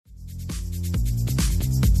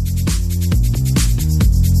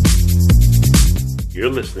You're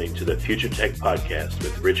listening to the Future Tech Podcast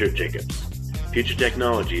with Richard Jacobs. Future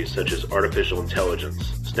technologies such as artificial intelligence,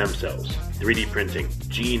 stem cells, 3D printing,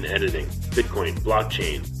 gene editing, Bitcoin,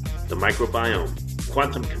 blockchain, the microbiome,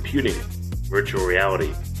 quantum computing, virtual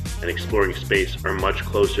reality, and exploring space are much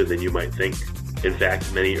closer than you might think. In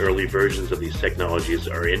fact, many early versions of these technologies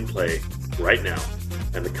are in play right now,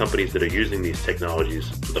 and the companies that are using these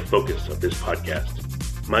technologies are the focus of this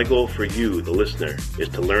podcast. My goal for you, the listener, is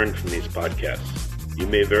to learn from these podcasts. You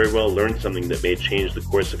may very well learn something that may change the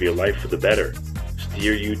course of your life for the better,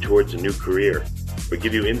 steer you towards a new career, or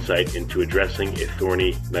give you insight into addressing a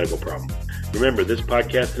thorny medical problem. Remember, this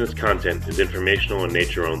podcast and its content is informational in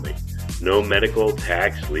nature only. No medical,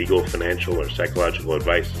 tax, legal, financial, or psychological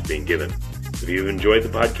advice is being given. If you've enjoyed the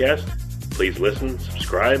podcast, please listen,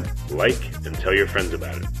 subscribe, like, and tell your friends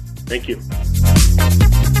about it. Thank you.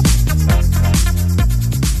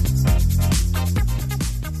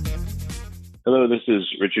 Hello, this is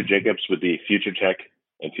Richard Jacobs with the Future Tech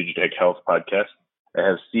and Future Tech Health podcast. I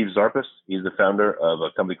have Steve Zarpas. He's the founder of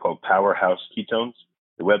a company called PowerHouse Ketones.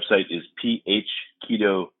 The website is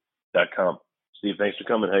phketo.com. Steve, thanks for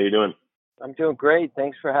coming. How you doing? I'm doing great.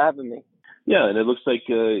 Thanks for having me. Yeah, and it looks like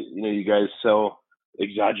you guys sell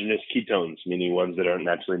exogenous ketones, meaning ones that aren't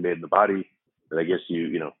naturally made in the body, that I guess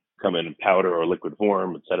you come in powder or liquid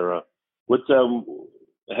form, etc.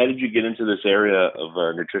 How did you get into this area of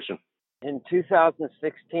nutrition? In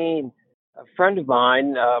 2016, a friend of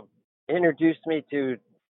mine introduced me to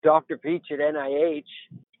Dr. Peach at NIH,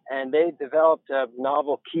 and they developed a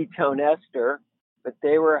novel ketone ester, but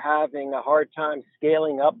they were having a hard time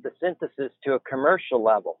scaling up the synthesis to a commercial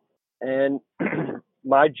level. And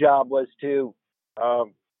my job was to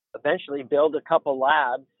eventually build a couple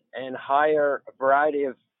labs and hire a variety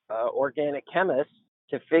of organic chemists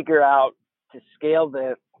to figure out to scale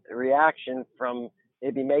the reaction from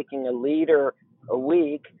maybe making a liter a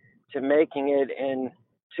week to making it in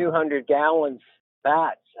 200 gallons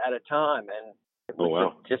vats at a time. And it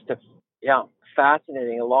was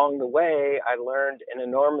fascinating. Along the way, I learned an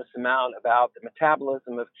enormous amount about the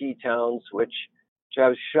metabolism of ketones, which I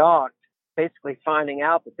was shocked, basically finding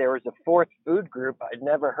out that there was a fourth food group I'd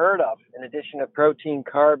never heard of, in addition to protein,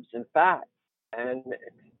 carbs, and fat. And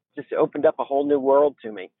it just opened up a whole new world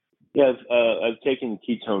to me. Yeah, I've taken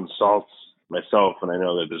ketone salts myself, and I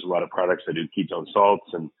know that there's a lot of products that do ketone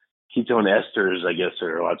salts, and ketone esters, I guess,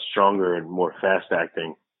 are a lot stronger and more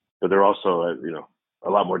fast-acting, but they're also, a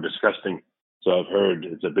lot more disgusting. So I've heard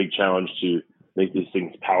it's a big challenge to make these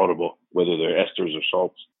things palatable, whether they're esters or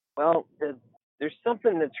salts. Well, there's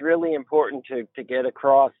something that's really important to get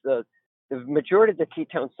across. The majority of the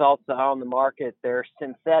ketone salts that are on the market, they're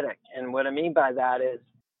synthetic. And what I mean by that is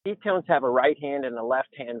ketones have a right-hand and a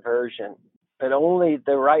left-hand version, but only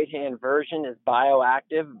the right-hand version is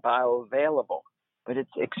bioactive, bioavailable. But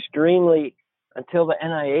it's extremely, until the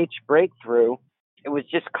NIH breakthrough, it was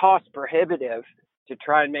just cost prohibitive to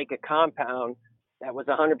try and make a compound that was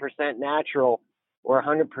 100% natural or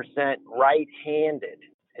 100% right-handed.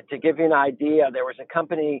 And to give you an idea, there was a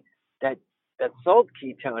company that sold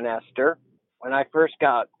ketone ester. When I first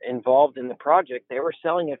got involved in the project, they were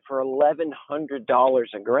selling it for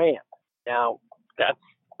 $1,100 a gram. Now, that's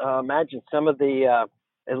imagine some of the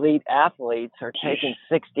elite athletes are taking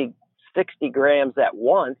 60 grams at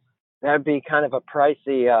once. That would be kind of a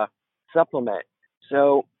pricey supplement.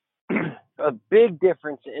 So a big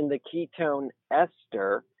difference in the ketone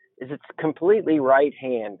ester is it's completely right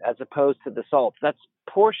hand as opposed to the salts. That's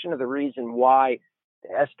portion of the reason why the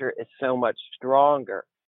ester is so much stronger.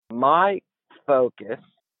 My focus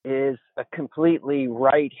is a completely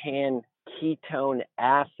right hand ketone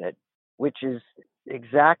acid, which is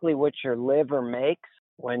exactly what your liver makes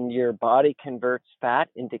when your body converts fat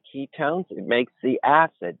into ketones. It makes the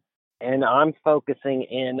acid, and I'm focusing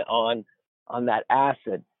in on that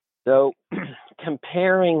acid. So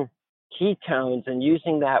comparing ketones and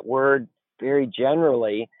using that word very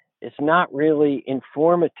generally is not really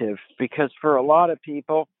informative, because for a lot of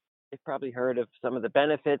people, they've probably heard of some of the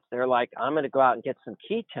benefits. They're like, I'm going to go out and get some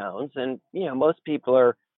ketones, and most people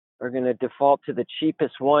are going to default to the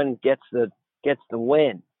cheapest one gets the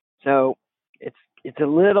win. So it's a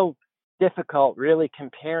little difficult really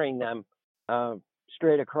comparing them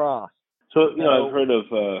straight across. So I've heard of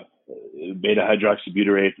beta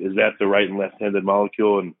hydroxybutyrate. Is that the right and left-handed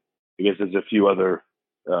molecule? And I guess there's a few other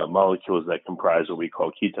molecules that comprise what we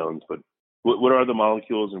call ketones. But what are the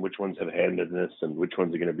molecules, and which ones have handedness, and which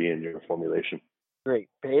ones are going to be in your formulation? Great.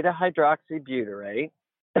 Beta hydroxybutyrate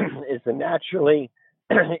is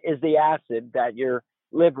the acid that your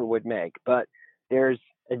liver would make, but there's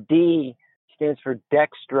a D, stands for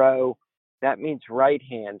dextro. That means right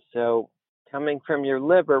hand. So coming from your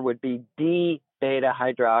liver would be D-beta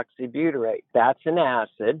hydroxybutyrate. That's an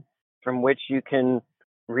acid from which you can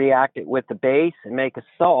react it with the base and make a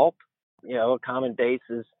salt. A common base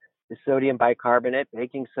is sodium bicarbonate,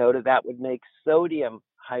 baking soda. That would make sodium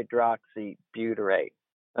hydroxybutyrate.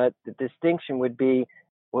 But the distinction would be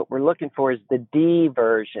what we're looking for is the D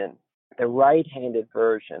version, the right-handed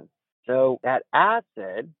version. So that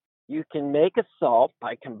acid, you can make a salt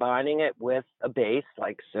by combining it with a base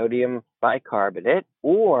like sodium bicarbonate,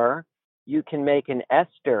 or you can make an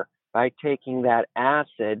ester by taking that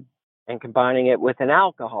acid and combining it with an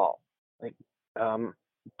alcohol. Like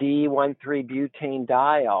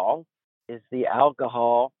D13-butane-diol is the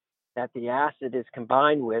alcohol that the acid is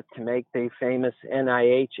combined with to make the famous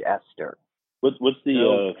NIH ester. What's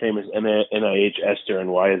the famous NIH ester,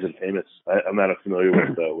 and why is it famous? I'm not familiar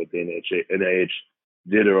with the NIH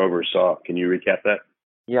did or oversaw. Can you recap that?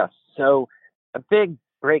 Yes. So a big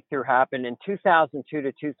breakthrough happened in 2002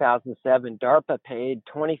 to 2007. DARPA paid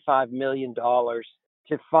 $25 million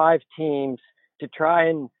to 5 teams to try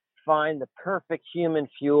and find the perfect human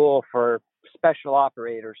fuel for special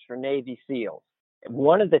operators for Navy SEALs.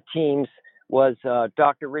 One of the teams was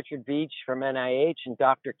Dr. Richard Veitch from NIH and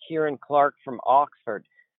Dr. Kieran Clark from Oxford.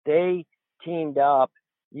 They teamed up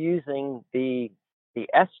using the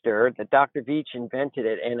ester that Dr. Veitch invented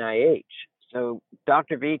at NIH. So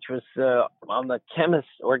Dr. Veitch was on the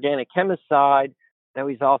organic chemist side, though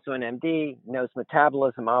he's also an MD, knows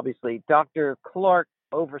metabolism, obviously. Dr. Clark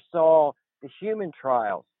oversaw the human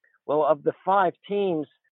trials. Well, of the 5 teams,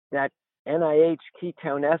 that NIH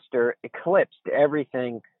ketone ester eclipsed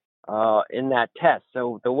everything in that test.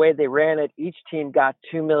 So the way they ran it, each team got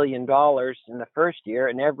 $2 million in the first year,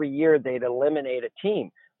 and every year they'd eliminate a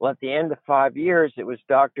team. Well, at the end of 5 years, it was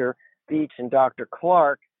Dr. Veitch and Dr.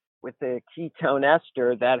 Clark with the ketone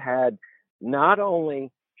ester that had not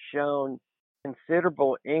only shown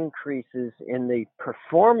considerable increases in the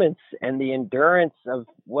performance and the endurance of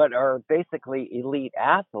what are basically elite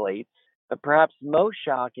athletes, but perhaps most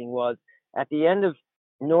shocking was at the end of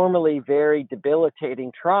normally very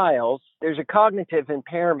debilitating trials, there's a cognitive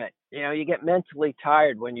impairment. You get mentally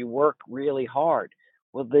tired when you work really hard.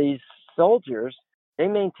 Well, these soldiers, they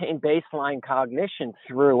maintain baseline cognition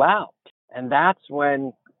throughout. And that's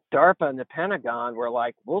when DARPA and the Pentagon were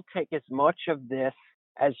like, we'll take as much of this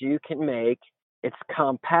as you can make. It's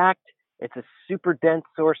compact. It's a super dense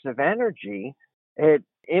source of energy. It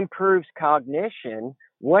improves cognition.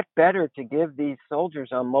 What better to give these soldiers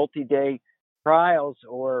on multi-day trials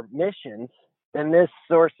or missions than this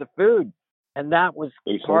source of food? And that was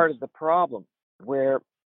part of the problem, where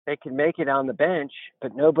they could make it on the bench,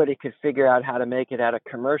 but nobody could figure out how to make it at a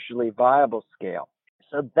commercially viable scale.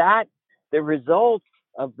 So that the results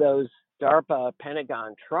of those DARPA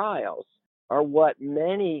Pentagon trials are what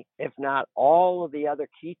many, if not all of the other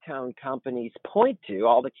ketone companies point to.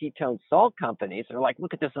 All the ketone salt companies are like,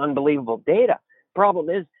 look at this unbelievable data. Problem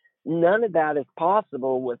is, none of that is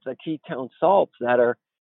possible with the ketone salts that are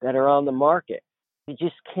on the market. You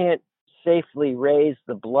just can't safely raise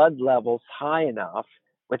the blood levels high enough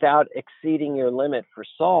without exceeding your limit for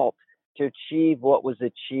salt to achieve what was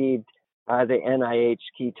achieved by the NIH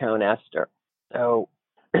ketone ester. So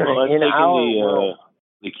in our world,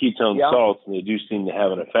 the ketone salts, and they do seem to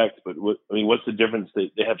have an effect, but what's the difference?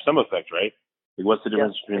 They have some effect, right? What's the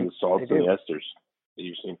difference between the salts and the esters that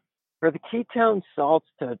you've seen? For the ketone salts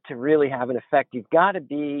to really have an effect, you've got to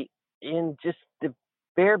be in just the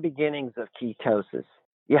bare beginnings of ketosis.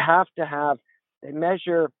 You have to have, they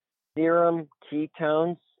measure serum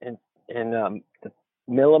ketones in the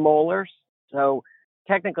millimolars. So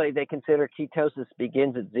technically they consider ketosis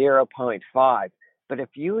begins at 0.5. But if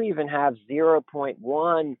you even have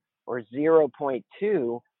 0.1 or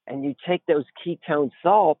 0.2 and you take those ketone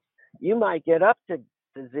salts, you might get up to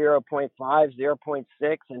 0.5,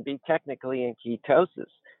 0.6 and be technically in ketosis.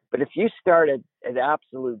 But if you start at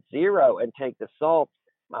absolute 0 and take the salts,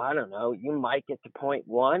 I don't know, you might get to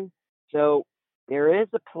 0.1. So there is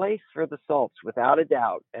a place for the salts without a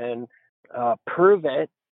doubt, and prove it.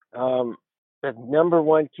 The number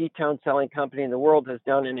one ketone selling company in the world has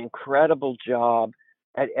done an incredible job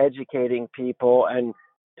at educating people. And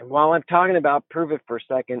while I'm talking about prove it for a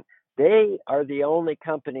second, they are the only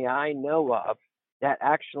company I know of that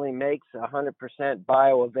actually makes 100%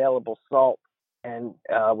 bioavailable salt, and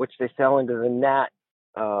which they sell under the NAT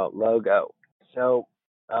logo. So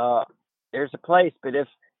there's a place, but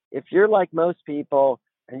if you're like most people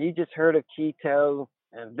and you just heard of keto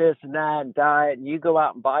and this and that and diet, and you go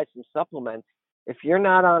out and buy some supplements, if you're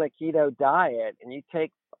not on a keto diet and you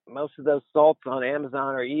take most of those salts on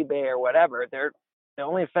Amazon or eBay or whatever, the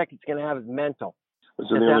only effect it's going to have is mental.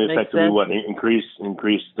 So Does the that only make effect would be sense? what?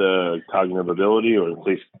 Increase the cognitive ability, or at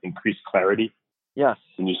least increase clarity? Yes.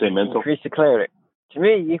 Can you say mental? Increase the clarity. To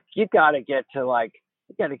me, you got to get to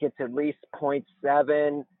at least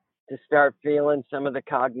 0.7 to start feeling some of the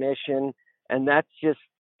cognition, and that's just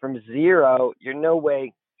from zero. There's no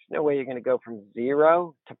way you're going to go from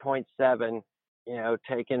 0 to 0.7.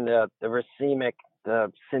 Taking the racemic,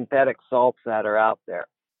 the synthetic salts that are out there.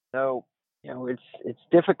 So it's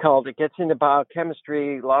difficult. It gets into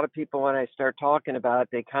biochemistry. A lot of people, when I start talking about it,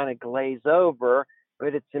 they kind of glaze over,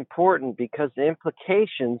 but it's important because the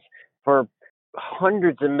implications for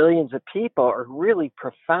hundreds of millions of people are really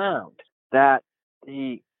profound. That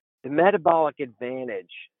the metabolic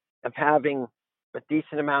advantage of having a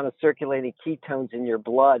decent amount of circulating ketones in your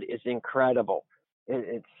blood is incredible.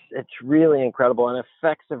 It's really incredible, and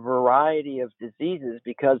affects a variety of diseases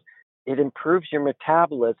because it improves your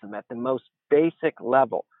metabolism at the most basic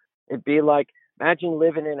level. It'd be like, imagine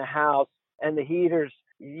living in a house and the heaters,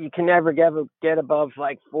 you can never get above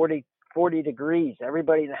like 40 degrees.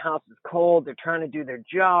 Everybody in the house is cold. They're trying to do their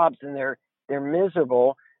jobs and they're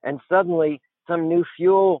miserable. And suddenly some new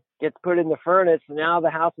fuel gets put in the furnace, and now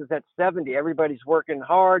the house is at 70. Everybody's working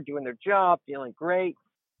hard, doing their job, feeling great.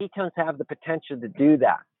 Ketones have the potential to do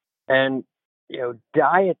that. And,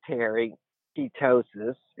 dietary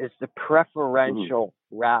ketosis is the preferential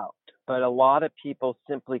route, but a lot of people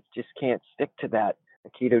simply just can't stick to that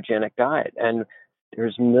ketogenic diet. And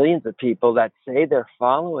there's millions of people that say they're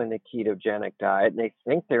following a ketogenic diet and they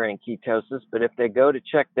think they're in ketosis, but if they go to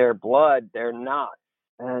check their blood, they're not.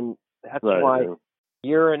 And that's why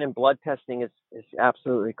urine and blood testing is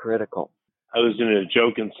absolutely critical. I was going to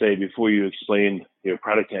joke and say, before you explain your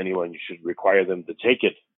product to anyone, you should require them to take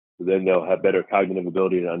it. Then they'll have better cognitive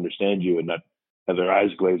ability to understand you and not have their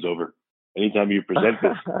eyes glaze over. Anytime you present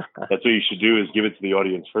this, that's what you should do, is give it to the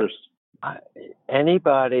audience first.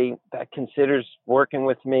 Anybody that considers working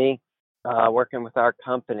with me, working with our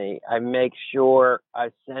company, I make sure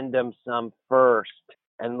I send them some first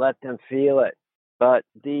and let them feel it. But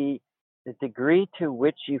the degree to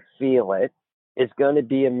which you feel it is going to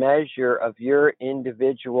be a measure of your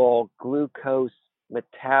individual glucose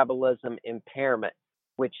metabolism impairment,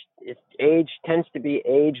 which tends to be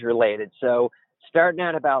age related. So starting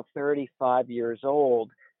at about 35 years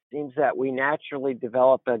old, seems that we naturally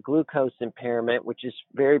develop a glucose impairment, which is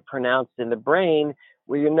very pronounced in the brain,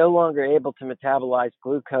 where you're no longer able to metabolize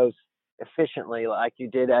glucose efficiently like you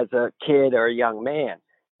did as a kid or a young man.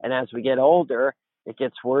 And as we get older, it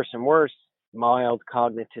gets worse and worse, mild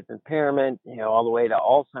cognitive impairment, all the way to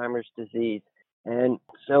Alzheimer's disease. And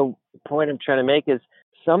so the point I'm trying to make is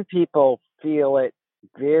some people feel it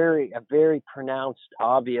a very pronounced,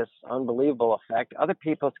 obvious, unbelievable effect. Other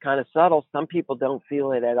people, it's kind of subtle. Some people don't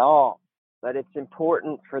feel it at all, but it's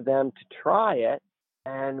important for them to try it.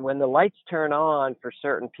 And when the lights turn on for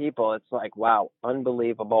certain people, it's like, wow,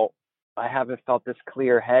 unbelievable. I haven't felt this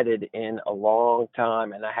clear-headed in a long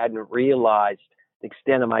time, and I hadn't realized the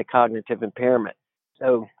extent of my cognitive impairment.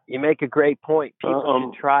 So you make a great point.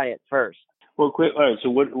 People should try it first. Well, quick. All right. So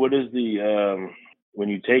what is the, when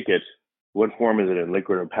you take it, what form is it in,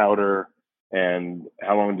 liquid or powder? And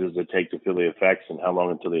how long does it take to feel the effects, and how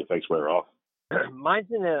long until the effects wear off? Mine's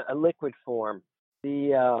in a liquid form.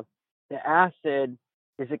 The acid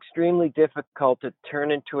is extremely difficult to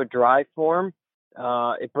turn into a dry form.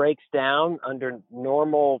 It breaks down under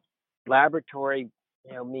normal laboratory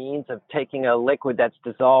means of taking a liquid that's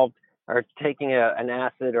dissolved, or taking an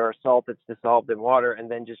acid or a salt that's dissolved in water and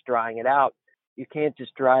then just drying it out. You can't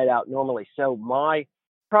just dry it out normally. So my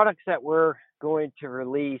products that we're going to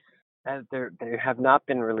release, as they have not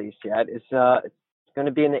been released yet, it's going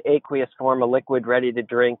to be in the aqueous form, a liquid ready to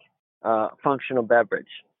drink functional beverage.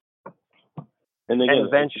 And again,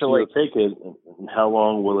 eventually, so take it, and how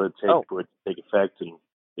long will it take for it to take effect, and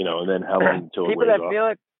then how long until it wears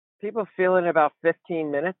off? People feel it in about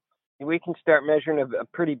 15 minutes. We can start measuring a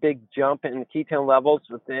pretty big jump in ketone levels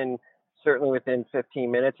certainly within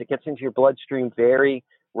 15 minutes. It gets into your bloodstream very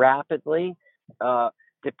rapidly,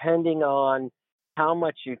 depending on how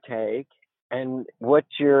much you take and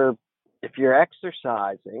if you're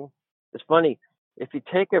exercising. It's funny, if you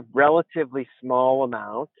take a relatively small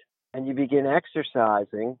amount and you begin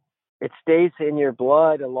exercising, it stays in your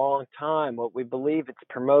blood a long time. What we believe, it's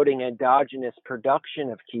promoting endogenous production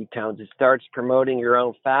of ketones. It starts promoting your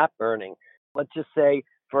own fat burning. Let's just say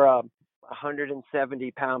for a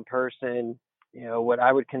 170-pound person, what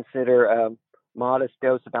I would consider a modest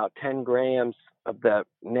dose, about 10 grams of the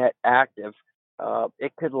net active,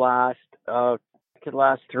 it could last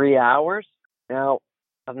 3 hours. Now,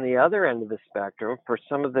 on the other end of the spectrum, for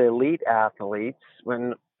some of the elite athletes,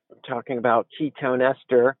 when talking about ketone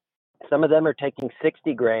ester. Some of them are taking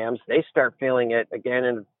 60 grams. They start feeling it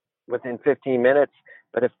again within 15 minutes.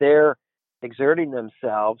 But if they're exerting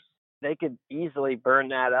themselves, they could easily burn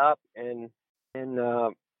that up in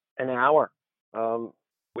an hour,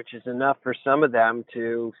 which is enough for some of them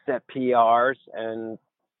to set PRs and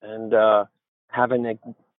having a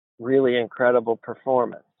really incredible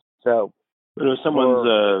performance. So, but if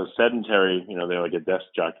someone's sedentary, they're like a desk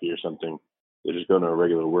jockey or something, they just go to a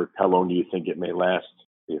regular work, how long do you think it may last,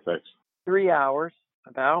 the effects? 3 hours.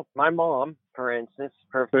 About my mom, for instance,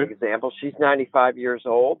 perfect example. She's 95 years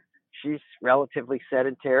old. She's relatively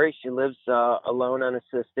sedentary. She lives alone,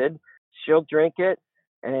 unassisted. She'll drink it,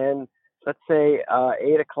 and let's say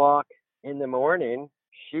 8 o'clock in the morning,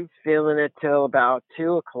 she's feeling it till about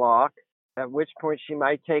 2 o'clock, at which point she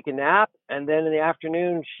might take a nap, and then in the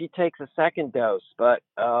afternoon, she takes a second dose. But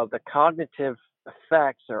the cognitive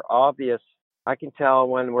effects are obvious. I can tell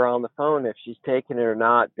when we're on the phone if she's taking it or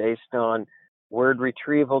not based on word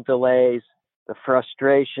retrieval delays, the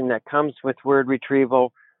frustration that comes with word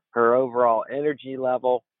retrieval, her overall energy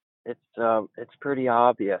level. It's pretty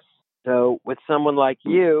obvious. So with someone like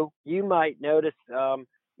you might notice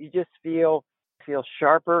you just feel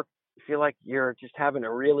sharper. You feel like you're just having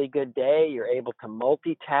a really good day. You're able to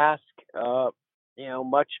multitask,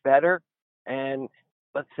 much better. And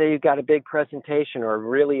let's say you've got a big presentation or a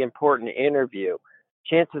really important interview.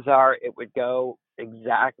 Chances are it would go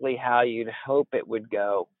exactly how you'd hope it would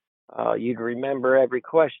go. You'd remember every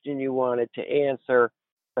question you wanted to answer,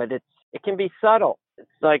 but it can be subtle.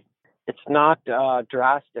 It's not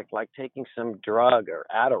drastic like taking some drug or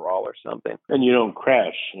Adderall or something. And you don't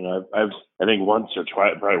crash. I think once or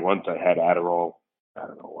twice, probably once I had Adderall. I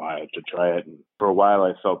don't know why, to try it. And for a while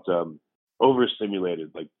I felt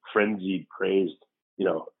overstimulated, like frenzied, crazed.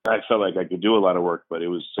 I felt like I could do a lot of work, but it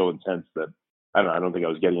was so intense that I don't think I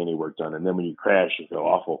was getting any work done. And then when you crash, you feel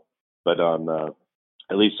awful. But on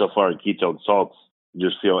at least so far in ketone salts, you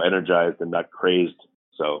just feel energized and not crazed.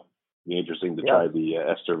 So it'd be interesting to try the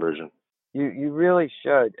ester version. You really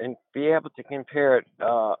should, and be able to compare it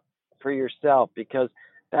for yourself, because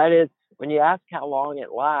that is, when you ask how long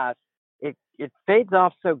it lasts, it fades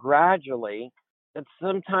off so gradually that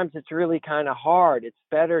sometimes it's really kind of hard. It's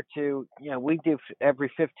better to, we do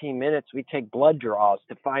every 15 minutes, we take blood draws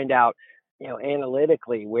to find out,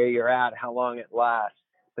 analytically where you're at, how long it lasts.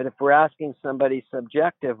 But if we're asking somebody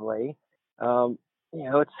subjectively,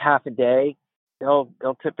 it's half a day, they'll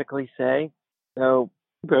typically say. So,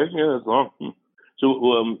 okay, yeah, that's long.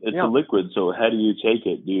 So it's a liquid. So how do you take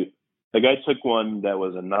it? I took one that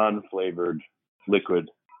was a non-flavored liquid.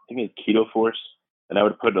 I think it's Keto Force, and I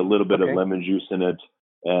would put a little bit of lemon juice in it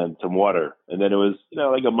and some water, and then it was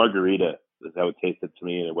like a margarita. That's how it tasted to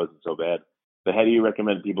me, and it wasn't so bad. But how do you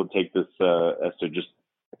recommend people take this ester? Just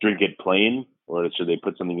drink it plain, or should they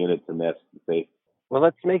put something in it to mask the taste? Well,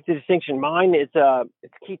 let's make the distinction. Mine is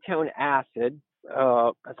it's ketone acid,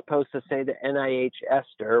 as opposed to say the NIH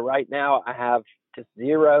ester. Right now, I have just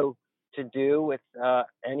zero to do with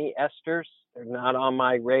any esters. They're not on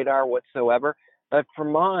my radar whatsoever. But for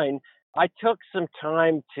mine, I took some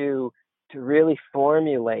time to really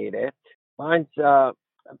formulate it. Mine's a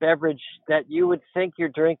beverage that you would think you're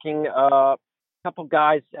drinking. A couple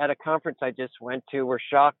guys at a conference I just went to were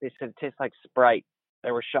shocked. They said it tastes like Sprite.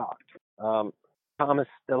 They were shocked. Thomas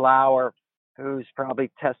DeLauer, who's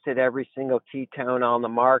probably tested every single ketone on the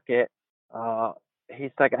market,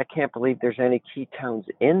 he's like, I can't believe there's any ketones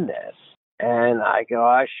in this. And I go,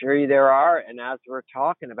 I assure you there are. And as we're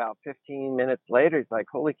talking, about 15 minutes later, he's like,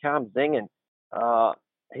 holy cow, I'm zinging.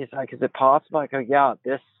 He's like, is it possible? I go, yeah,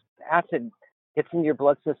 this acid gets into your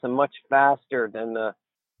blood system much faster than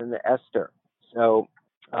the ester. So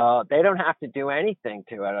they don't have to do anything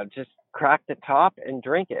to it. I just crack the top and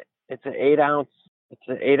drink it. It's an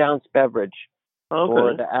 8-ounce beverage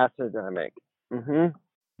for the acid that I make. Mm-hmm.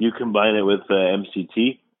 You combine it with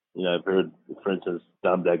MCT. I've heard, for instance,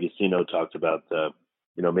 Dom D'Agostino talked about,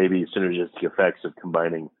 maybe synergistic effects of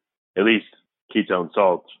combining at least ketone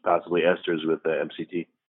salts, possibly esters, with MCT.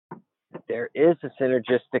 There is a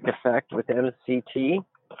synergistic effect with MCT.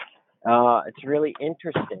 It's really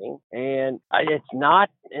interesting, and it's not,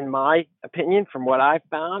 in my opinion, from what I've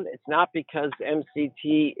found, it's not because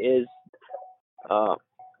MCT is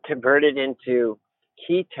converted into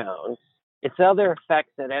ketones. It's other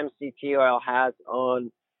effects that MCT oil has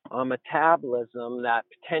on metabolism that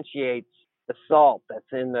potentiates the salt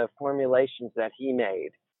that's in the formulations that he made.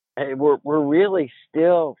 And we're really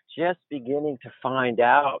still just beginning to find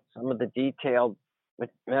out some of the detailed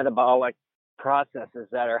metabolic processes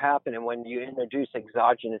that are happening when you introduce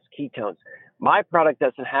exogenous ketones. My product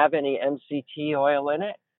doesn't have any MCT oil in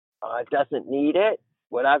it, It doesn't need it.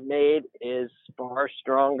 What I've made is far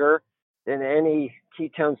stronger than any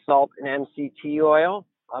ketone salt and MCT oil.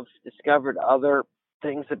 I've discovered other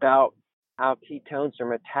things about how ketones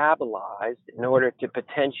are metabolized in order to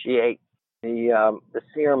potentiate the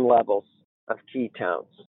serum levels of ketones.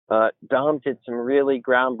 Dom did some really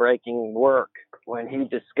groundbreaking work when he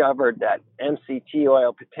discovered that MCT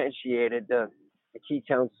oil potentiated the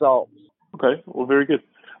ketone salts. Okay, well, very good.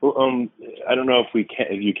 Well, I don't know if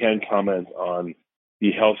you can comment on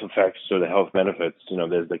the health effects or the health benefits.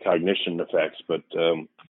 There's the cognition effects, but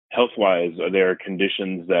health-wise, are there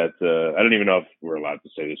conditions that I don't even know if we're allowed to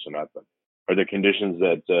say this or not, but are there conditions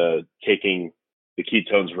that taking the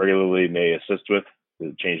ketones regularly may assist with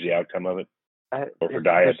to change the outcome of it, or for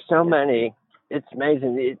diet? There's so many. It's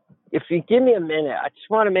amazing. If you give me a minute, I just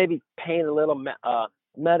want to maybe paint a little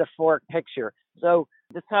metaphoric picture. So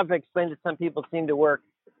this is how I've explained to some people seem to work.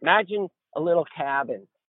 Imagine a little cabin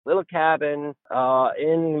in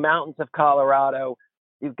the mountains of Colorado.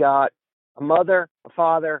 You've got a mother, a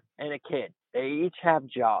father, and a kid. They each have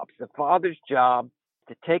jobs. The father's job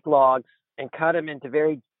is to take logs and cut them into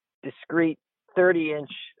very discrete 30-inch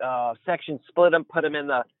sections, split them, put them in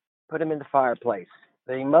the fireplace.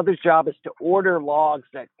 The mother's job is to order logs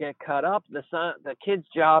that get cut up. The kid's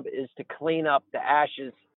job is to clean up the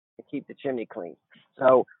ashes to keep the chimney clean.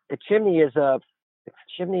 So the chimney is the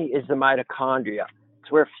mitochondria.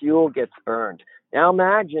 It's where fuel gets burned. Now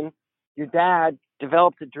imagine your dad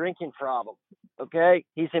developed a drinking problem. Okay,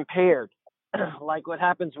 he's impaired, like what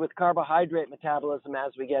happens with carbohydrate metabolism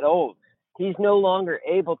as we get old. He's no longer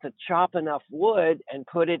able to chop enough wood and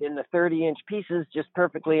put it in the 30-inch pieces just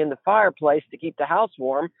perfectly in the fireplace to keep the house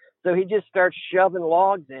warm. So he just starts shoving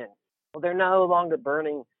logs in. Well, they're no longer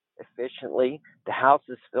burning efficiently. The house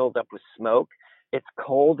is filled up with smoke. It's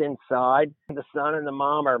cold inside. The son and the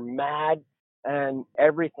mom are mad, and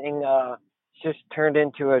everything just turned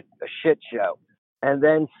into a shit show. And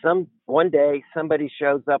then one day somebody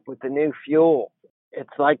shows up with the new fuel. It's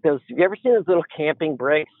like those. Have you ever seen those little camping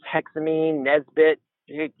bricks? Hexamine, Nesbit.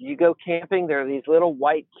 You go camping. There are these little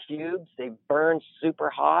white cubes. They burn super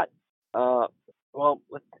hot. Well,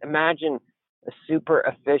 imagine a super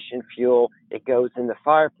efficient fuel. It goes in the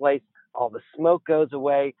fireplace. All the smoke goes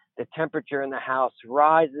away. The temperature in the house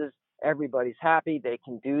rises. Everybody's happy. They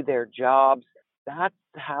can do their jobs. That's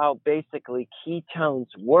how basically ketones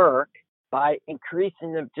work, by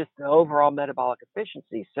increasing just the overall metabolic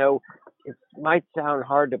efficiency. So it might sound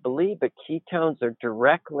hard to believe, but ketones are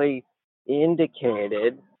directly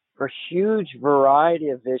indicated for huge variety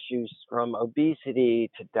of issues, from obesity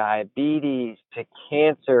to diabetes to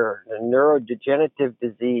cancer, neurodegenerative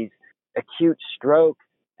disease, acute stroke,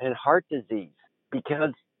 and heart disease.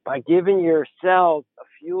 Because by giving your cells a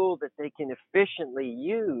fuel that they can efficiently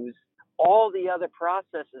use, all the other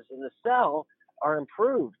processes in the cell are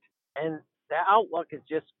improved. And the outlook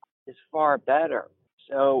is far better.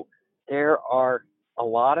 So there are a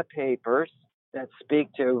lot of papers that speak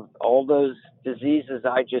to all those diseases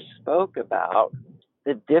I just spoke about.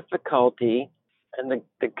 The difficulty and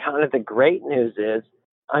the great news is,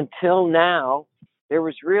 until now, there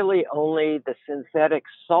was really only the synthetic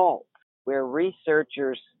salt, where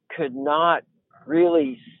researchers could not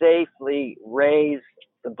really safely raise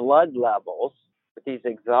the blood levels with these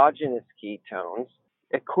exogenous ketones,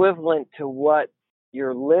 equivalent to what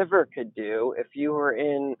your liver could do if you were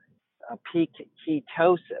in a peak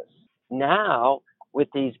ketosis. Now, with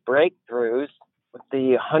these breakthroughs, with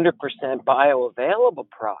the 100% bioavailable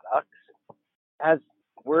products, as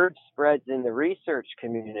word spreads in the research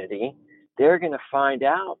community, they're going to find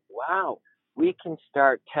out, wow, we can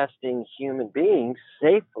start testing human beings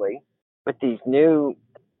safely with these new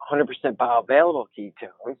 100% bioavailable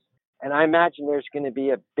ketones. And I imagine there's going to be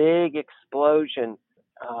a big explosion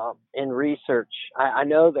in research. I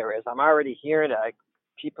know there is. I'm already hearing it.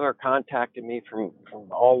 People are contacting me from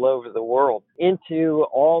all over the world into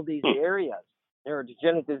all these areas: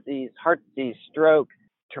 neurodegenerative disease, heart disease, stroke,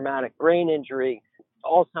 traumatic brain injury,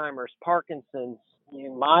 Alzheimer's, Parkinson's,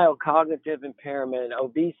 mild cognitive impairment,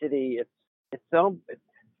 obesity.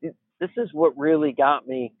 This is what really got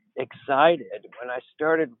me excited. When I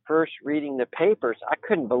started first reading the papers, I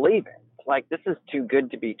couldn't believe it. It's like, this is too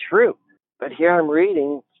good to be true. But here I'm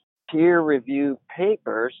reading peer-reviewed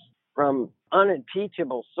papers from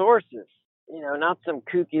unimpeachable sources, not some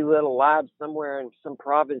kooky little lab somewhere in some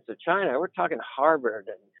province of China. We're talking Harvard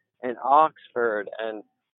and Oxford and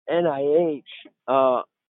NIH.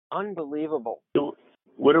 Unbelievable. So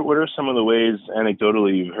what are some of the ways,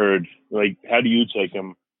 anecdotally, you've heard, like, how do you take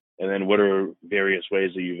them? And then what are various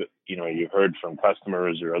ways that you've heard from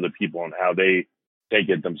customers or other people on how they take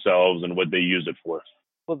it themselves and what they use it for?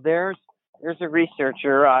 Well, there's a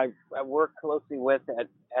researcher I work closely with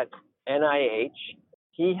at NIH.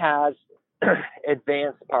 He has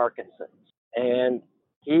advanced Parkinson's, and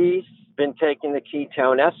he's been taking the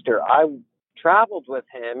ketone ester. I traveled with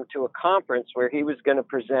him to a conference where he was going to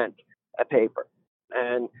present a paper,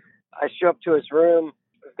 and I show up to his room.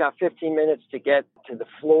 We've got 15 minutes to get to the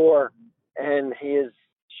floor, and his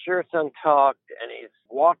shirt's untucked, and he's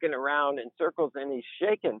walking around in circles, and he's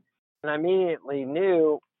shaking. And I immediately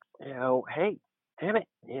knew, hey, damn it,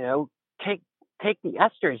 take the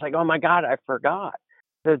ester. He's like, oh my God, I forgot.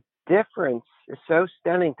 The difference is so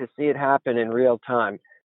stunning to see it happen in real time.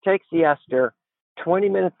 Takes the ester. 20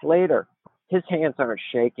 minutes later, his hands aren't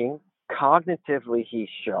shaking. Cognitively, he's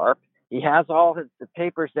sharp. He has all the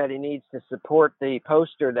papers that he needs to support the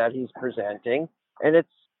poster that he's presenting, and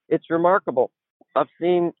it's remarkable. I've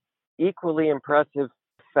seen equally impressive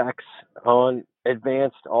effects on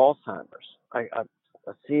advanced Alzheimer's. I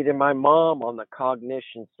see it in my mom on the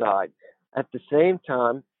cognition side. At the same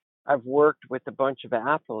time, I've worked with a bunch of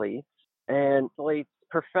athletes, and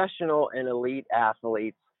professional and elite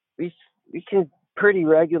athletes. We can pretty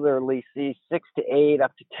regularly see 6 to 8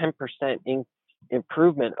 up to 10%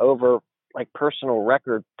 improvement over like personal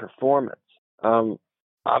record performance.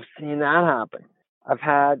 I've seen that happen. I've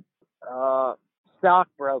had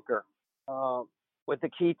stockbroker with the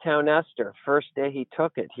ketone ester. First day he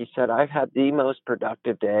took it, he said, I've had the most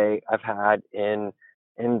productive day I've had in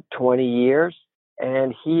 20 years.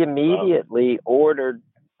 And he immediately ordered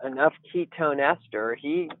enough ketone ester.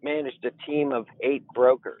 He managed a team of 8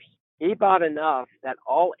 brokers. He bought enough that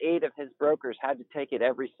all 8 of his brokers had to take it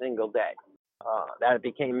every single day. That it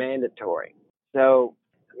became mandatory. So,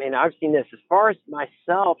 I mean, I've seen this. As far as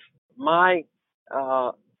myself,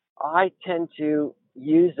 I tend to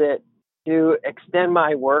use it to extend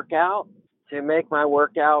my workout, to make my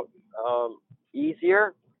workout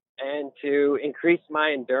easier, and to increase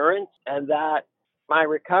my endurance, and that my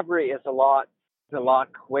recovery is a lot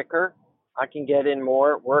quicker. I can get in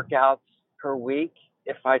more workouts per week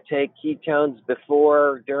if I take ketones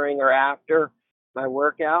before, during, or after my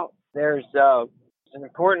workout. There's an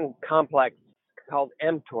important complex called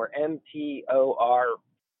mTOR, M-T-O-R,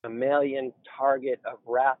 mammalian target of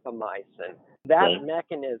rapamycin. That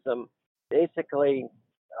mechanism basically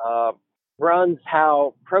runs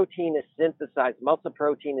how protein is synthesized, muscle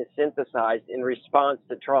protein is synthesized in response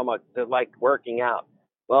to trauma, to like working out.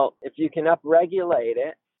 Well, if you can upregulate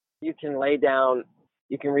it, you can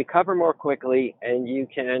recover more quickly, and you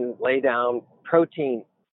can lay down protein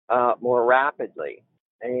more rapidly.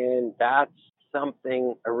 And that's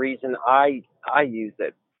a reason I use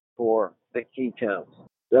it for the ketones.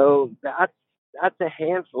 So that's a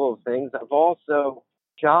handful of things. I've also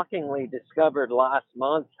shockingly discovered last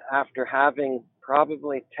month, after having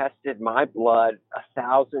probably tested my blood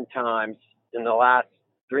 1,000 times in the last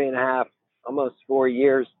 3.5, almost 4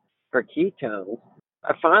 years for ketones,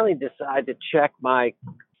 I finally decided to check my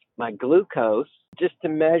glucose just to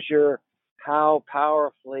measure how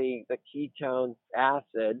powerfully the ketone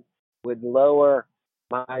acid would lower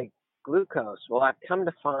my glucose. Well, I've come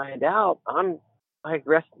to find out my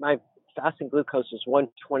fasting glucose is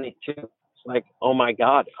 122. It's like, oh my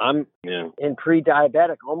God, I'm in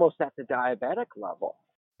pre-diabetic, almost at the diabetic level.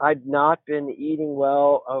 I'd not been eating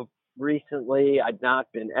well recently. I'd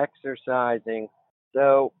not been exercising.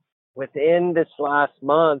 So within this last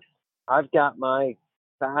month, I've got my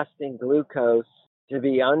fasting glucose to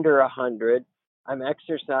be under 100. I'm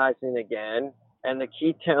exercising again, and the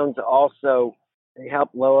ketones also, they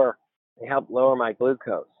help lower my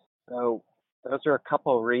glucose. So those are a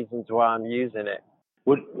couple of reasons why I'm using it.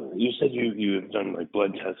 What you said you've done like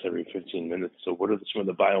blood tests every 15 minutes. So what are some of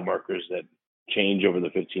the biomarkers that change over the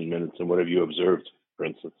 15 minutes, and what have you observed, for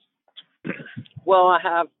instance? Well,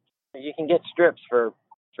 you can get strips for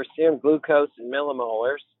serum glucose and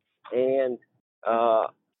millimolars, and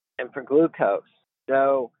for glucose.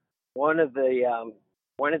 So one of the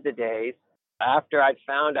days after I'd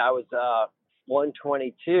found I was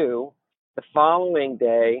 122, the following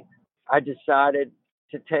day I decided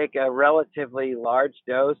to take a relatively large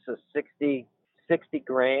dose of 60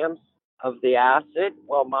 grams of the acid.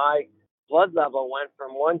 Well, my blood level went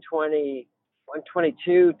from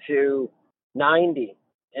 122 to 90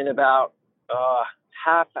 in about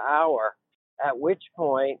half hour, at which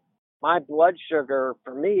point my blood sugar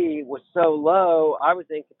for me was so low, I was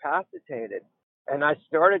incapacitated. And I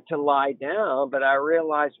started to lie down, but I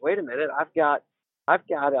realized, wait a minute, I've got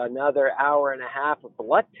another hour and a half of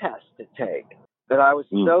blood tests to take. But I was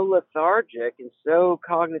so lethargic and so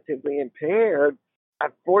cognitively impaired, I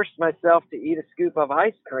forced myself to eat a scoop of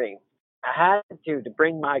ice cream. I had to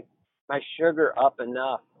bring my my sugar up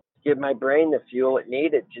enough to give my brain the fuel it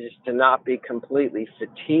needed just to not be completely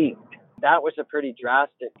fatigued. That was a pretty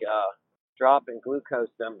drastic drop in glucose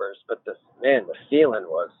numbers, but the feeling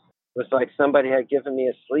was like somebody had given me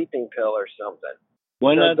a sleeping pill or something.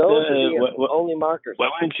 Why so not? Those are the only markers. Why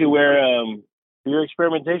wouldn't you wear for your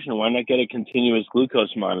experimentation? Why not get a continuous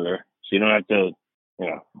glucose monitor so you don't have to,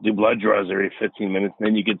 do blood draws every 15 minutes, and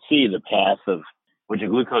then you could see the path of what your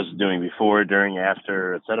glucose is doing before, during,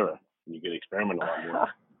 after, etc. You could experiment on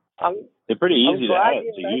them. They're pretty easy to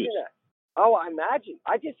use. That. Oh, I imagine.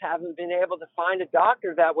 I just haven't been able to find a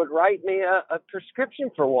doctor that would write me a prescription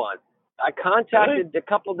for one. I contacted a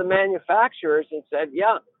couple of the manufacturers and said,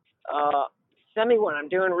 send me one. I'm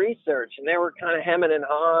doing research. And they were kind of hemming and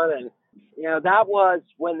hawing. And, that was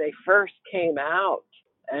when they first came out.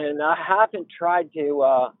 And I haven't tried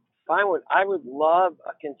to find one. I would love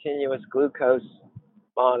a continuous glucose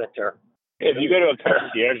monitor. If you go to a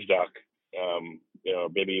concierge doc,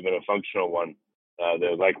 maybe even a functional one,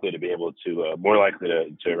 they're likely to be able to, more likely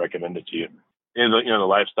to recommend it to you. The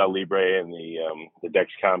Lifestyle Libre and the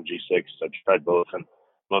Dexcom G6, I've tried both, and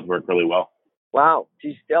both work really well. Wow. Do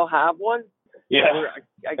you still have one? Yeah.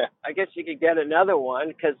 I guess you could get another one,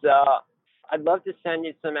 because I'd love to send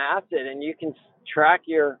you some acid, and you can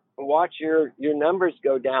watch your numbers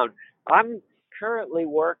go down. I'm currently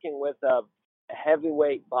working with a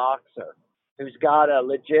heavyweight boxer who's got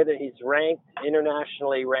he's ranked,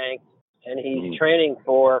 internationally ranked, and he's training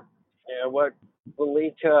for what will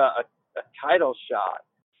lead to a title shot.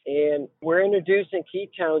 And we're introducing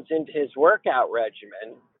ketones into his workout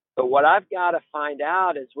regimen. But what I've got to find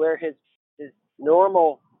out is where his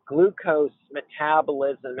normal glucose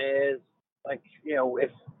metabolism is. Like,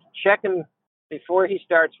 if check him before he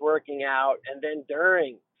starts working out and then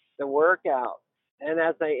during the workout. And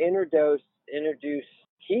as I introduce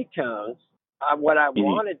ketones, what I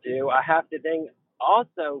want to do, I have to then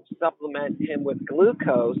also supplement him with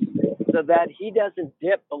glucose so that he doesn't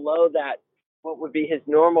dip below that, what would be his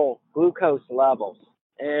normal glucose levels.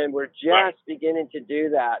 And we're just beginning to do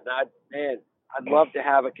that. And I'd love to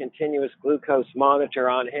have a continuous glucose monitor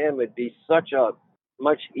on him. It'd be such a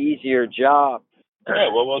much easier job. All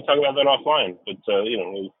right, well, we'll talk about that offline. But,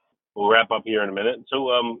 we'll wrap up here in a minute.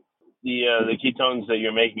 So the ketones that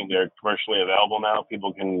you're making, they're commercially available now.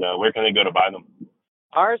 People can, where can they go to buy them?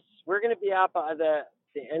 Ours, we're going to be out by the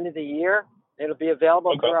end of the year. It'll be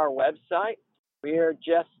available through our website. We are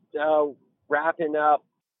just wrapping up,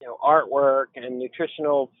 artwork and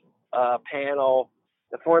nutritional panel.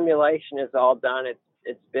 The formulation is all done.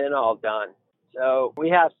 It's been all done. So we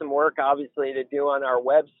have some work, obviously, to do on our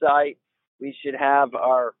website. We should have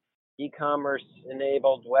our e-commerce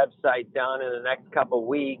enabled website done in the next couple of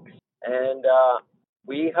weeks. And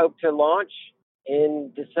we hope to launch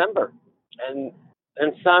in December. And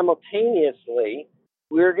simultaneously,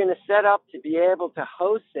 we're going to set up to be able to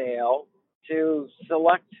wholesale to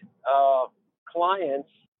select clients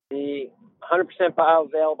the 100%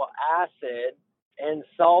 bioavailable acid and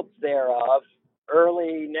salts thereof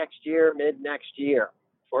early next year, mid next year.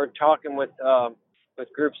 We're talking with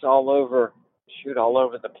groups all over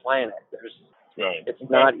the planet. It's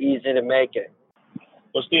not easy to make it.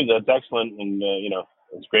 Well, Steve, that's excellent, and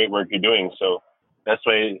it's great work you're doing. So best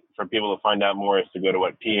way for people to find out more is to go to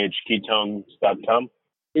phketones.com.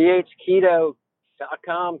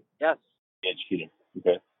 phketo.com. Yes. phketo.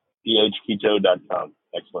 Okay. phketo.com.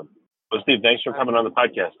 Excellent. Well, Steve, thanks for coming on the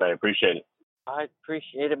podcast. I appreciate it. I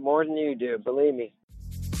appreciate it more than you do. Believe me.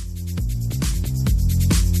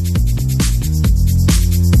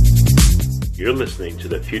 You're listening to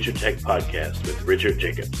the Future Tech Podcast with Richard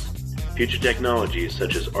Jacobs. Future technologies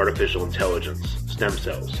such as artificial intelligence, stem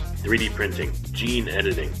cells, 3D printing, gene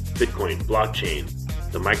editing, Bitcoin, blockchain,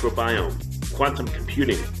 the microbiome, quantum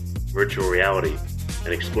computing, virtual reality,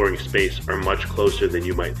 and exploring space are much closer than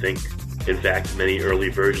you might think. In fact, many early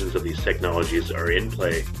versions of these technologies are in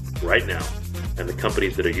play right now, and the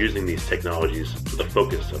companies that are using these technologies are the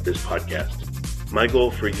focus of this podcast. My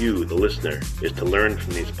goal for you, the listener, is to learn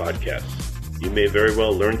from these podcasts. You may very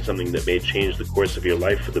well learn something that may change the course of your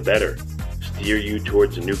life for the better, steer you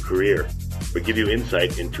towards a new career, or give you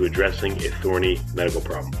insight into addressing a thorny medical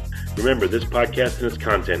problem. Remember, this podcast and its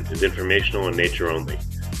content is informational in nature only.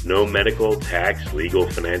 No medical, tax, legal,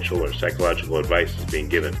 financial, or psychological advice is being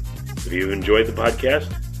given. If you enjoyed the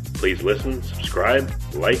podcast, please listen, subscribe,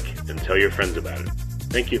 like, and tell your friends about it.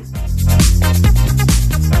 Thank you.